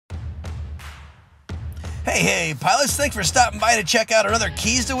Hey, pilots, thanks for stopping by to check out another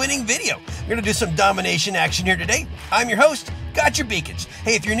Keys to Winning video. We're going to do some domination action here today. I'm your host, Gotchure Beacons.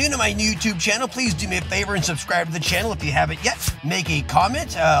 Hey, if you're new to my YouTube channel, please do me a favor and subscribe to the channel if you haven't yet. Make a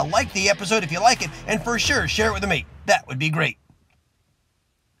comment, like the episode if you like it, and for sure, share it with a mate. That would be great.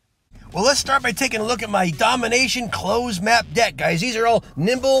 Well, let's start by taking a look at my Domination closed map deck, guys. These are all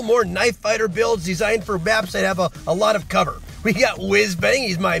nimble, more knife fighter builds designed for maps that have a lot of cover. We got Whizbang,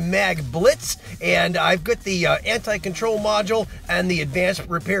 he's my Mag Blitz, and I've got the anti-control module and the advanced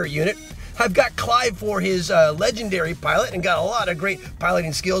repair unit. I've got Clive for his legendary pilot and got a lot of great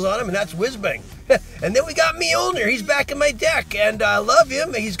piloting skills on him, and that's Whizbang. And then we got Mjolnir. He's back in my deck, and I love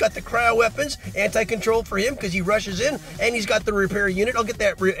him. He's got the cryo weapons, anti-control for him because he rushes in, and he's got the repair unit. I'll get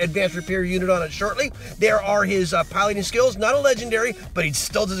that advanced repair unit on it shortly. There are his piloting skills. Not a legendary, but he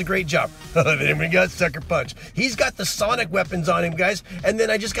still does a great job. Then we got Sucker Punch. He's got the sonic weapons on him, guys. And then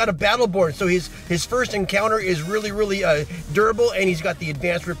I just got a Battleborn, so his first encounter is really durable, and he's got the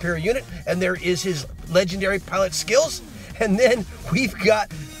advanced repair unit, and there is his legendary pilot skills. And then we've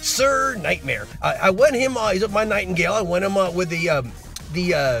got Sir Nightmare. I won him, he's my Nightingale. I won him with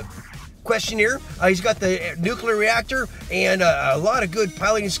the questionnaire. He's got the nuclear reactor and a lot of good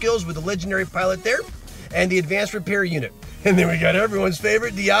piloting skills with the legendary pilot there and the advanced repair unit. And then we got everyone's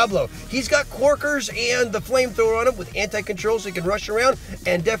favorite, Diablo. He's got Quarkers and the flamethrower on him with anti-control so he can rush around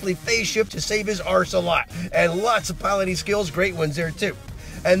and definitely phase shift to save his arse a lot. And lots of piloting skills, great ones there too.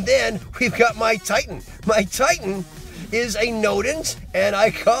 And then we've got my Titan. My Titan is a Nodens, and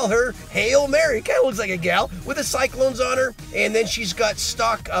I call her Hail Mary. Kind of looks like a gal with the cyclones on her, and then she's got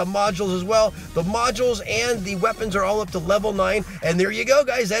stock modules as well. The modules and the weapons are all up to level 9, and there you go,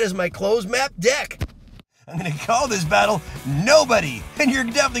 guys. That is my closed map deck. I'm going to call this battle Nobody, and you're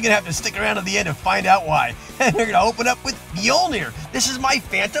definitely going to have to stick around to the end to find out why. And we're going to open up with Mjolnir. This is my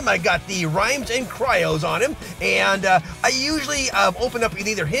Phantom. I got the Rhymes and Cryos on him, and I usually open up with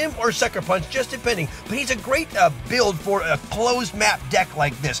either him or Sucker Punch, just depending. But he's a great build for a closed map deck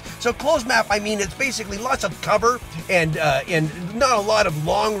like this. So closed map, I mean, it's basically lots of cover and not a lot of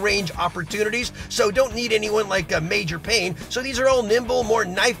long-range opportunities, so don't need anyone like Major Pain. So these are all nimble, more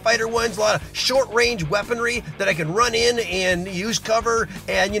knife fighter ones, a lot of short-range weaponry that I can run in and use cover,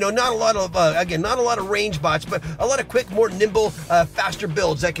 and not a lot of again, not a lot of range bots, but a lot of quick, more nimble, faster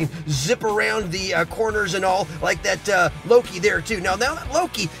builds that can zip around the corners and all, like that Loki there too. Now that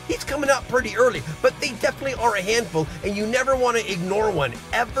Loki, he's coming out pretty early, but they definitely are a handful, and you never want to ignore one,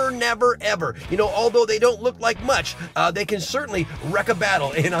 ever, never, ever. Although they don't look like much, they can certainly wreck a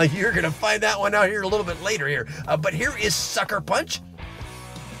battle, and you're gonna find that one out here a little bit later here. But here is Sucker Punch.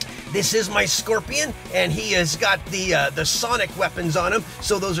 This is my Scorpion, and he has got the sonic weapons on him,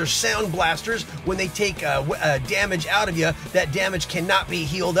 so those are sound blasters. When they take damage out of you, that damage cannot be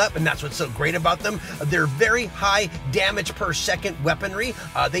healed up, and that's what's so great about them. They're very high damage per second weaponry.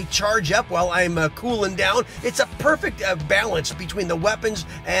 They charge up while I'm cooling down. It's a perfect balance between the weapons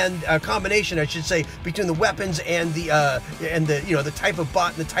and combination, I should say, between the weapons and the type of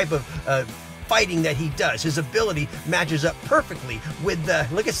bot and the type of fighting that he does. His ability matches up perfectly with the,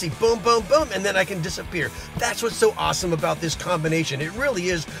 look at, see, boom, boom, boom, and then I can disappear. That's what's so awesome about this combination. It really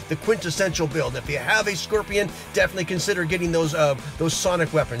is the quintessential build. If you have a Scorpion, definitely consider getting those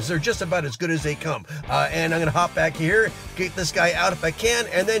sonic weapons. They're just about as good as they come. And I'm gonna hop back here, get this guy out if I can,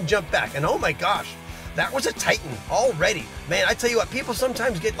 and then jump back. And oh my gosh, that was a Titan already. Man, I tell you what, people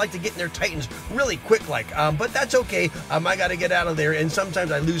sometimes like to get in their Titans really quick but that's okay. I got to get out of there, and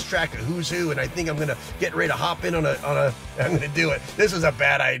sometimes I lose track of who's who, and I think I'm going to get ready to hop in on I'm going to do it. This was a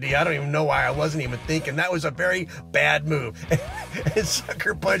bad idea. I don't even know why I wasn't even thinking. That was a very bad move. And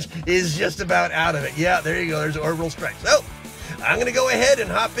Sucker Punch is just about out of it. Yeah, there you go. There's Orbital Strike. So I'm going to go ahead and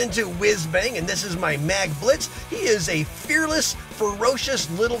hop into Whizbang, and this is my Mag Blitz. He is a fearless,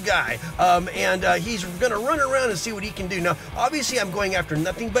 ferocious little guy, and he's going to run around and see what he can do. Now, obviously, I'm going after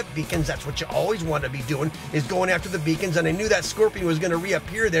nothing but beacons. That's what you always want to be doing, is going after the beacons, and I knew that Scorpion was going to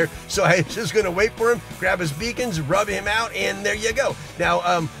reappear there, so I was just going to wait for him, grab his beacons, rub him out, and there you go.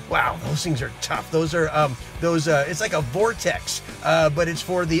 Now, wow, those things are tough. Those are, it's like a vortex, but it's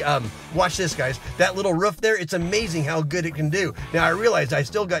for the, watch this, guys. That little roof there, it's amazing how good it can do. Now, I realized I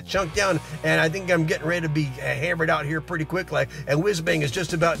still got chunked down, and I think I'm getting ready to be hammered out here pretty quickly, and Whizbang is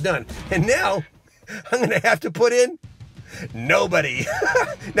just about done. And now, I'm going to have to put in Nobody.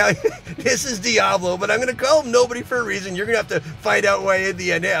 Now, this is Diablo, but I'm going to call him Nobody for a reason. You're going to have to find out why in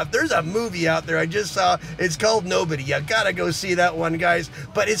the end. Yeah, there's a movie out there I just saw. It's called Nobody. You got to go see that one, guys.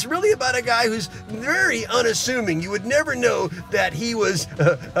 But it's really about a guy who's very unassuming. You would never know that he was,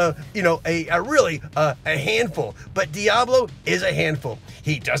 you know, a handful. But Diablo is a handful.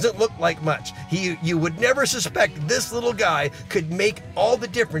 He doesn't look like much. You would never suspect this little guy could make all the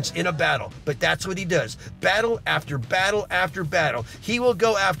difference in a battle, but that's what he does. Battle after battle after battle. He will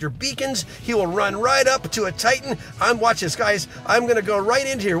go after beacons. He will run right up to a Titan. Watch this, guys. I'm gonna go right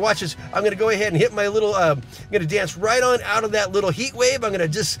into here. Watch this. I'm gonna go ahead and hit my little. I'm gonna dance right on out of that little heat wave. I'm gonna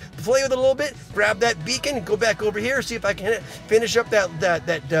just play with it a little bit. Grab that beacon. Go back over here. See if I can finish up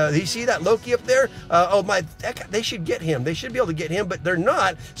that. You see that Loki up there? Oh my! They should get him. They should be able to get him, but they're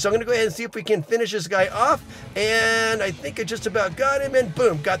not. So I'm gonna go ahead and see if we can finish this guy off. And I think I just about got him. And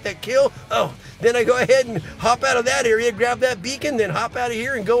boom, got that kill. Oh, then I go ahead and hop out of that area, grab that beacon, then hop out of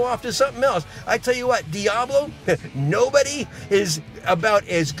here and go off to something else. I tell you what, Diablo, nobody is about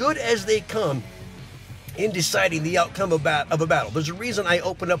as good as they come in deciding the outcome of a battle. There's a reason I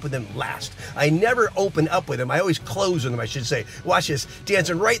open up with him last. I never open up with him. I always close with him, I should say. Watch this,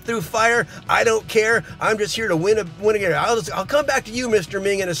 dancing right through fire. I don't care. I'm just here to win a game. I'll come back to you, Mr.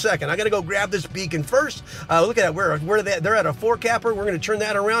 Ming, in a second. I got to go grab this beacon first. Look at that. Where are they? They're at a 4-capper. We're going to turn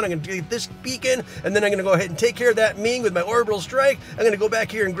that around. I'm going to get this beacon, and then I'm going to go ahead and take care of that Ming with my orbital strike. I'm going to go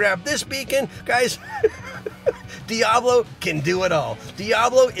back here and grab this beacon. Guys, Diablo can do it all.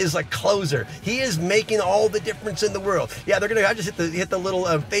 Diablo is a closer. He is making all the difference in the world. Yeah, they're gonna. I just hit the little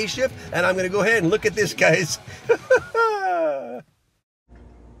phase shift, and I'm gonna go ahead and look at this, guys.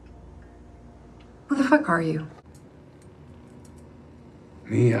 Who the fuck are you?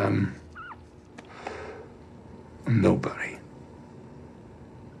 Me, I'm nobody.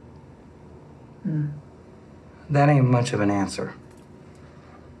 That ain't much of an answer.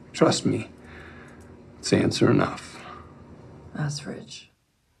 Trust me, it's answer enough. That's rich.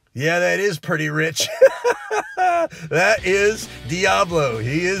 Yeah, that is pretty rich. That is Diablo.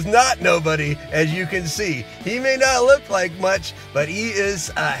 He is not nobody, as you can see. He may not look like much, but he is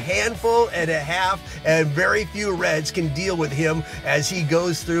a handful and a half, and very few Reds can deal with him as he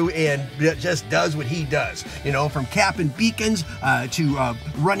goes through and just does what he does. You know, from capping beacons to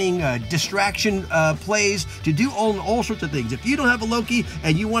running distraction plays, to do all sorts of things. If you don't have a Loki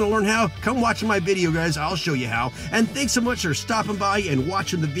and you want to learn how, come watch my video, guys. I'll show you how. And thanks so much for stopping by and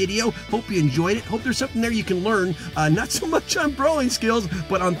watching the video. Hope you enjoyed it. Hope there's something there you can learn, not so much on brawling skills,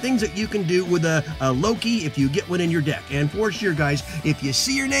 but on things that you can do with a Loki if you get one in your deck. And for sure, guys, if you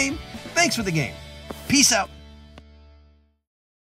see your name, thanks for the game. Peace out.